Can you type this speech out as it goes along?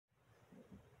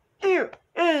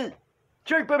Hey,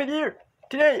 Shark Puppet here.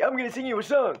 Today I'm gonna sing you a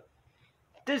song.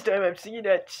 This time I'm singing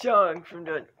that song from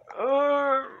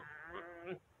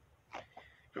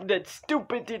that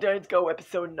stupid Teen Titans Go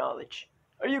episode Knowledge.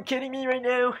 Are you kidding me right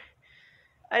now?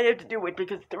 I have to do it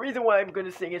because the reason why I'm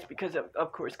gonna sing is because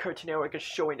of course Cartoon Network is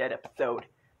showing that episode.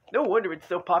 No wonder it's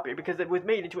so popular because it was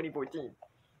made in 2014.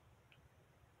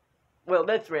 Well,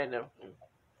 that's random.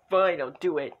 Fine, I'll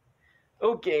do it.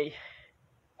 Okay.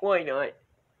 Why not?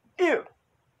 Ew.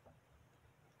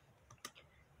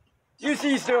 You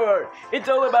see, Star, it's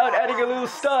all about adding a little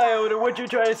style to what you're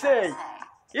trying to say.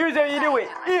 Here's how you do it.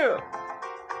 Ew.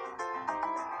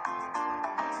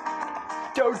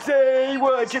 Don't say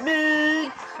what you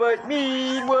mean, but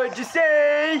mean what you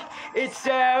say. It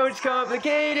sounds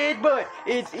complicated, but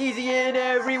it's easy in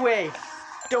every way.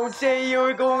 Don't say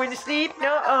you're going to sleep,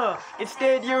 nuh-uh.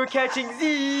 Instead you're catching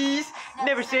Z's.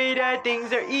 Never say that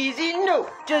things are easy, no.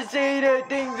 Just say that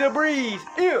things are breeze.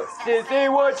 Ew. Say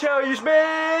watch how you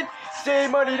spend. Say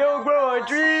money don't grow on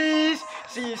trees.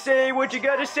 See, say what you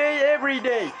gotta say every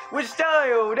day. With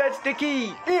style, that's the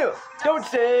key. Ew. Don't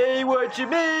say what you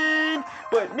mean,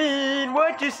 but mean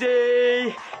what you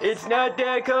say. It's not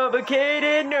that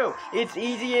complicated, no. It's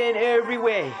easy in every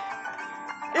way.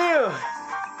 Ew.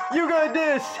 You got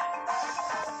this!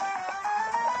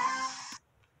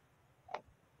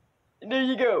 And there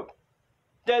you go.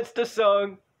 That's the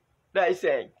song that I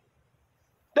sang.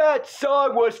 That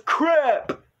song was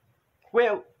crap!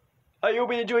 Well, I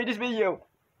hope you enjoyed this video.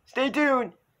 Stay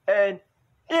tuned, and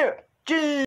yeah, geez!